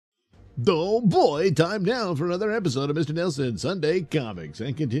Oh boy, time now for another episode of Mr. Nailsin Sunday Comics,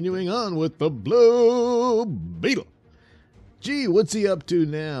 and continuing on with the Blue Beetle. Gee, what's he up to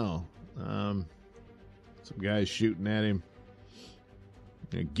now? Some guy's shooting at him.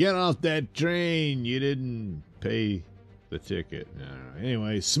 Get off that train, you didn't pay the ticket.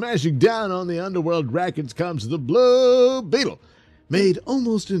 Anyway, smashing down on the underworld rackets comes the Blue Beetle, made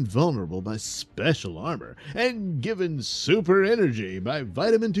almost invulnerable by special armor and given super energy by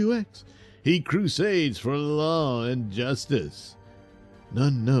Vitamin 2X. He crusades for law and justice.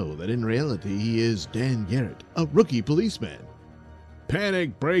 None know that in reality he is Dan Garrett, a rookie policeman.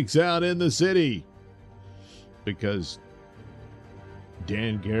 Panic breaks out in the city because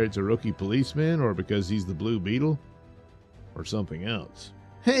Dan Garrett's a rookie policeman, or because he's the Blue Beetle, or something else.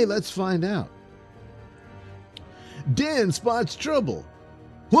 Hey, let's find out. Dan spots trouble.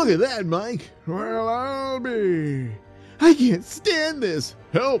 Look at that, Mike. Well, I'll be. I can't stand this.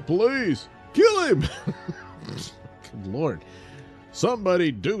 Help, police. Kill him. Good Lord.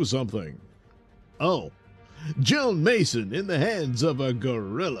 Somebody do something. Oh, Joan Mason in the hands of a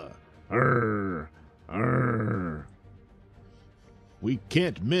gorilla. Arr, arr. We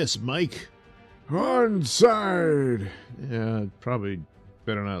can't miss, Mike. On side. Yeah, probably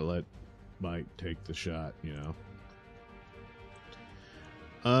better not let Mike take the shot, you know.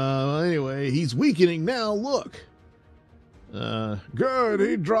 Anyway, he's weakening now, look. Good,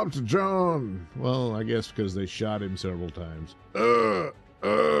 he dropped John. Well, I guess because they shot him several times.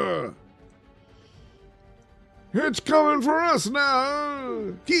 It's coming for us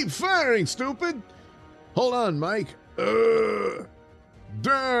now. Keep firing, stupid. Hold on, Mike.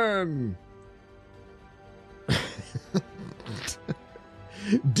 Dan.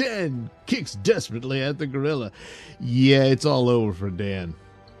 Dan kicks desperately at the gorilla. Yeah, it's all over for Dan.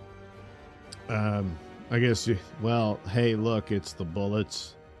 I guess, well, hey, look, it's the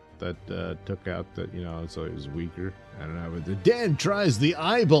bullets that took out that, you know, so he was weaker. I don't know, but Dan tries the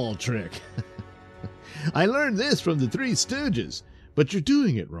eyeball trick. I learned this from the Three Stooges, but you're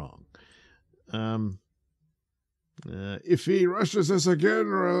doing it wrong. If he rushes us again,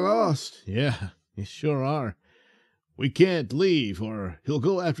 we're lost. Yeah, you sure are. We can't leave, or he'll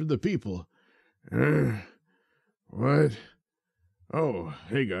go after the people. What? Oh,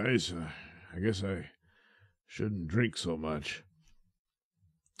 hey guys, I guess I shouldn't drink so much.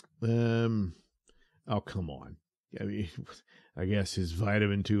 Oh, come on. I mean, I guess his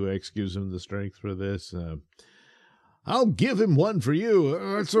Vitamin 2X gives him the strength for this. I'll give him one for you.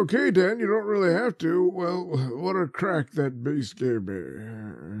 That's okay, Dan. You don't really have to. Well, what a crack that beast gave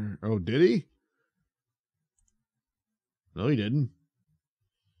me. Oh, did he? No, he didn't.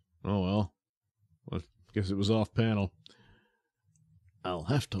 Oh, well. I guess it was off panel. I'll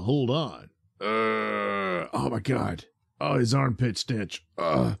have to hold on. Oh, my God. Oh, his armpit stitch.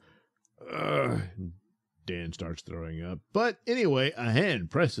 Dan starts throwing up. But anyway, a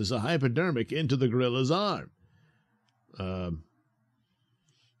hand presses a hypodermic into the gorilla's arm. Man,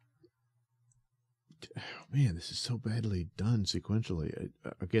 this is so badly done sequentially.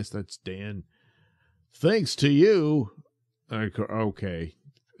 I guess that's Dan. Thanks to you. Okay,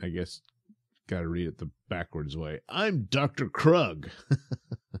 I guess gotta read it the backwards way. I'm Dr. Krug.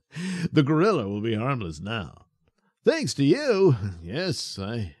 The gorilla will be harmless now. Thanks to you. Yes,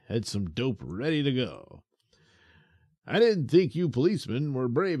 I had some dope ready to go. I didn't think you policemen were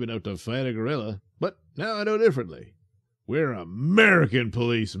brave enough to fight a gorilla, but now I know differently. We're American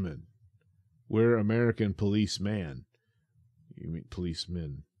policemen. We're American policeman. You mean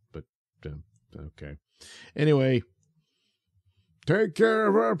policemen, but okay. Anyway, take care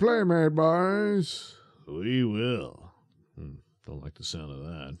of our playmate, boys. We will. Don't like the sound of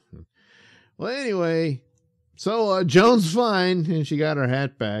that. Well, anyway, so Joan's fine, and she got her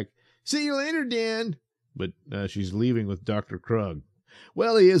hat back. See you later, Dan. But she's leaving with Dr. Krug.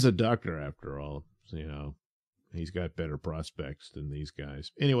 Well, he is a doctor after all. So, you know, he's got better prospects than these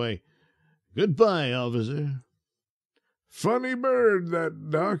guys. Anyway, goodbye, officer. Funny bird, that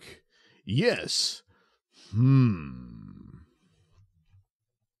duck. Yes.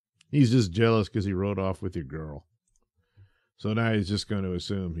 He's just jealous because he rode off with your girl. So now he's just going to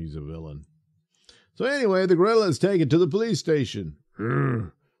assume he's a villain. So anyway, the gorilla is taken to the police station.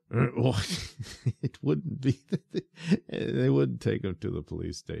 Well, it wouldn't be. They wouldn't take him to the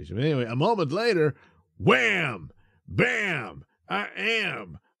police station. Anyway, a moment later, wham, bam, I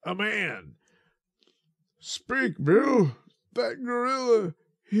am a man. Speak, Bill. That gorilla,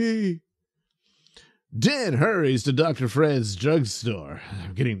 he... Dan hurries to Dr. Fred's drugstore.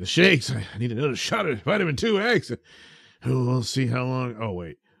 I'm getting the shakes. I need another shot of Vitamin 2X. We'll see how long. Oh,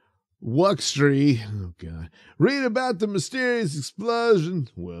 wait. Wuxtree. Oh, God. Read about the mysterious explosion.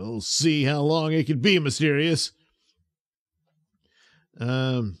 We'll see how long it could be mysterious.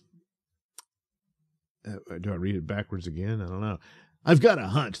 Do I read it backwards again? I don't know. I've got a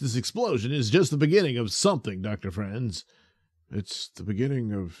hunch this explosion is just the beginning of something, Dr. Friends. It's the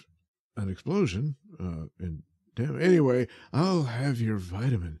beginning of an explosion. And damn. Anyway, I'll have your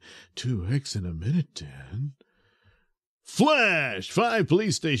vitamin 2X in a minute, Dan. Flash! 5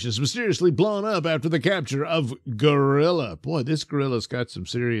 police stations mysteriously blown up after the capture of Gorilla. Boy, this gorilla's got some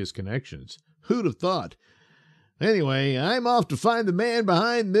serious connections. Who'd have thought? Anyway, I'm off to find the man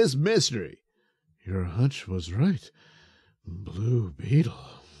behind this mystery. Your hunch was right. Blue Beetle.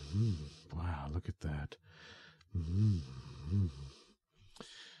 Wow, look at that.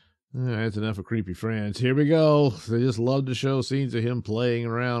 That's enough of Creepy Friends. Here we go. They just love to show scenes of him playing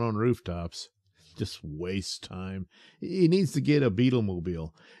around on rooftops. Just waste time. He needs to get a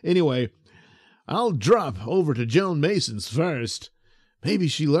Beetlemobile. Anyway, I'll drop over to Joan Mason's first. Maybe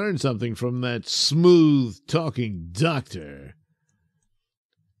she learned something from that smooth-talking doctor.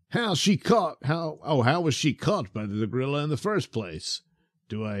 How was she caught by the gorilla in the first place?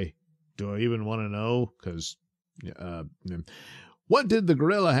 Do I even want to know? Because, what did the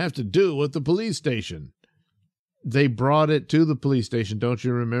gorilla have to do with the police station? They brought it to the police station, don't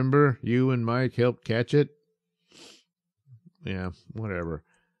you remember? You and Mike helped catch it? Yeah, whatever.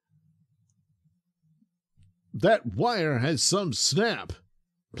 That wire has some snap.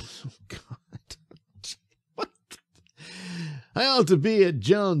 Oh, God. What? I ought to be at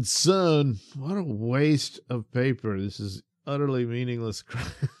Jones soon. What a waste of paper. This is utterly meaningless.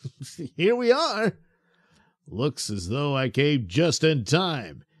 Here we are. Looks as though I came just in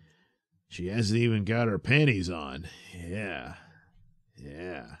time. She hasn't even got her panties on. Yeah.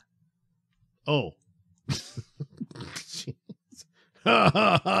 Oh. Ha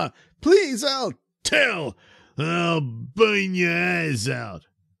ha ha. Please, I'll tell. I'll burn your eyes out.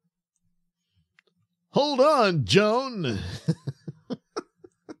 Hold on, Joan.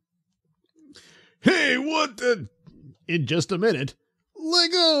 Hey, what the? In just a minute.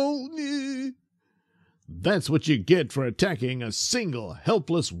 Let go. That's what you get for attacking a single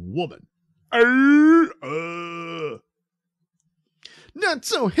helpless woman. Not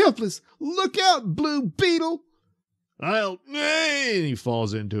so helpless. Look out, Blue Beetle. And he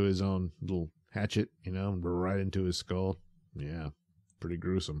falls into his own little hatchet, right into his skull. Yeah, pretty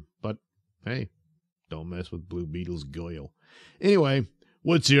gruesome. But, hey, don't mess with Blue Beetle's goyle. Anyway,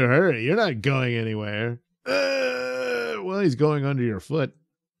 what's your hurry? You're not going anywhere. Well, he's going under your foot.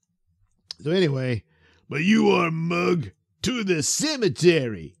 So anyway, but you are, mug, to the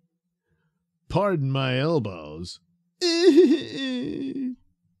cemetery. Pardon my elbows.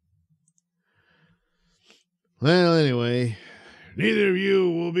 Well, anyway, neither of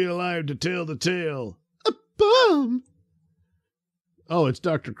you will be alive to tell the tale. A bomb! Oh, it's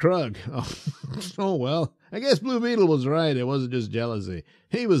Dr. Krug. Oh, well, I guess Blue Beetle was right. It wasn't just jealousy.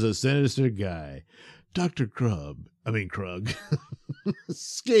 He was a sinister guy. Dr. Krug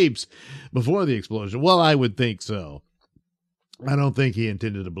escapes before the explosion. Well, I would think so. I don't think he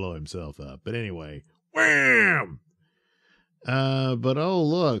intended to blow himself up. But anyway, wham! But oh,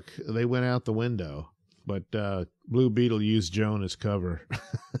 look, they went out the window. But Blue Beetle used Joan as cover.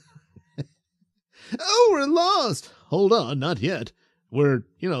 Oh, we're lost. Hold on, not yet. We're,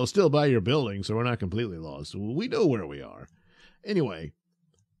 still by your building, so we're not completely lost. We know where we are. Anyway.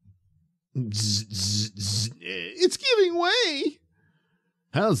 It's giving way.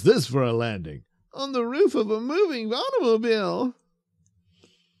 How's this for a landing? On the roof of a moving automobile.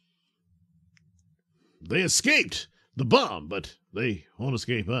 They escaped the bomb, but they won't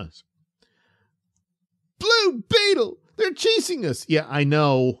escape us. Blue Beetle! They're chasing us! Yeah, I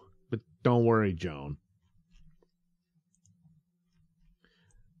know, but don't worry, Joan.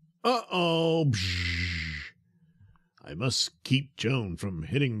 Uh-oh. I must keep Joan from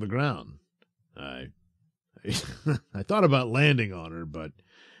hitting the ground. I thought about landing on her, but,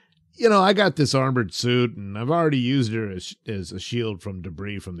 I got this armored suit, and I've already used her as a shield from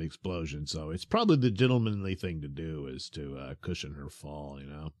debris from the explosion, so it's probably the gentlemanly thing to do is to cushion her fall,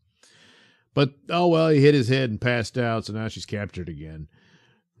 But, oh well, he hit his head and passed out, so now she's captured again.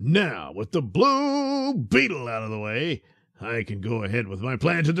 Now, with the Blue Beetle out of the way, I can go ahead with my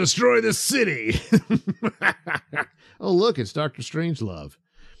plan to destroy the city. Oh, look, it's Dr. Strangelove.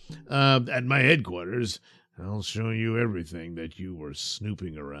 At my headquarters, I'll show you everything that you were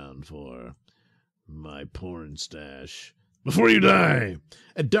snooping around for. My porn stash. Before you die,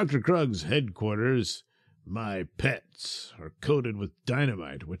 at Dr. Krug's headquarters, my pets are coated with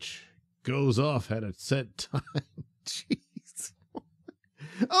dynamite, which goes off at a set time. Jeez.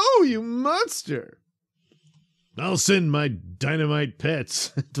 Oh, you monster! I'll send my dynamite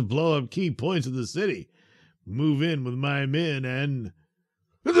pets to blow up key points of the city. Move in with my men and...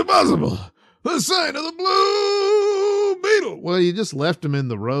 It's impossible! The sign of the Blue Beetle! Well, you just left him in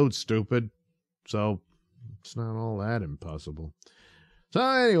the road, stupid. So, it's not all that impossible. So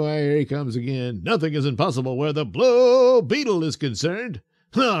anyway, here he comes again. Nothing is impossible where the Blue Beetle is concerned.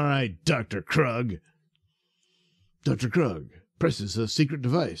 All right, Dr. Krug. Dr. Krug presses a secret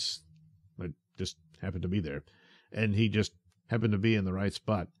device. It just happened to be there. And he just happened to be in the right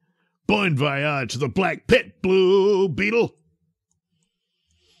spot. Bon voyage to the Black Pit, Blue Beetle.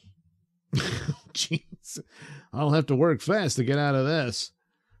 Jeez. I'll have to work fast to get out of this.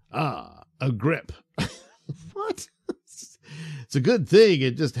 Ah, a grip. What? It's a good thing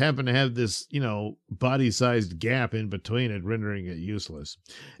it just happened to have this, body-sized gap in between it, rendering it useless.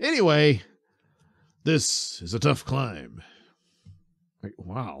 Anyway, this is a tough climb. Like,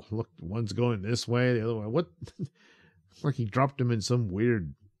 wow, look, one's going this way, the other way. What? Like he dropped him in some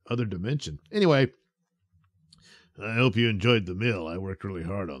weird other dimension. Anyway, I hope you enjoyed the meal. I worked really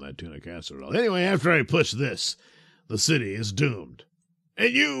hard on that tuna casserole. Anyway, after I push this, the city is doomed.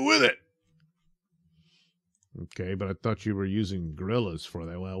 And you with it. Okay, but I thought you were using gorillas for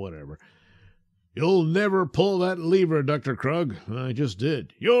that. Well, whatever. You'll never pull that lever, Dr. Krug. I just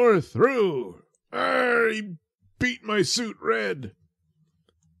did. You're through. He beat my suit red.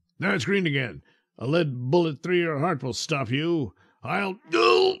 Now it's green again. A lead bullet through your heart will stop you. I'll...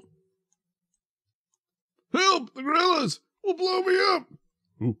 Help! The gorillas will blow me up.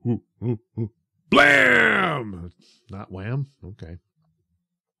 Blam! Not wham? Okay.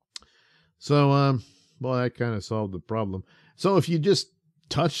 So, well, that kind of solved the problem. So if you just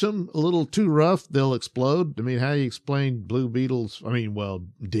touch them a little too rough, they'll explode. I mean, how do you explain Dan's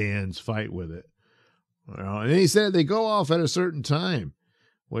fight with it? And he said they go off at a certain time,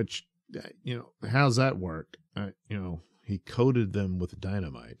 which, how's that work? He coated them with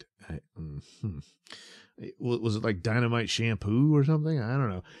dynamite. Was it like dynamite shampoo or something? I don't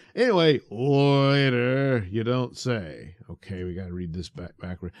know. Anyway, later, you don't say. Okay, we got to read this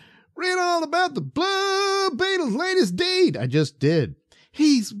backward. Read all about the Blue Beetle's latest deed. I just did.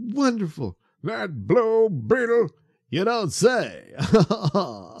 He's wonderful. That Blue Beetle? You don't say.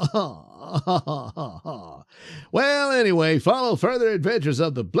 Well, anyway, follow further adventures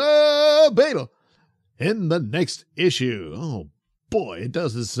of the Blue Beetle in the next issue. Oh, boy, it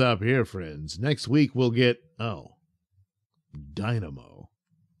doesn't stop here, friends. Next week, we'll get, Dynamo.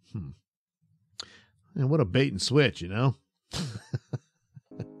 And what a bait and switch,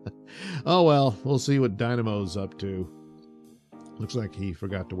 Oh, well, we'll see what Dynamo's up to. Looks like he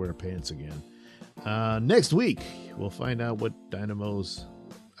forgot to wear pants again. Next week, we'll find out what Dynamo's,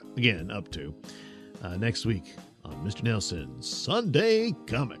 again, up to. Next week on Mr. Nailsin Sunday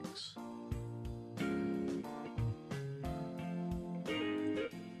Comics.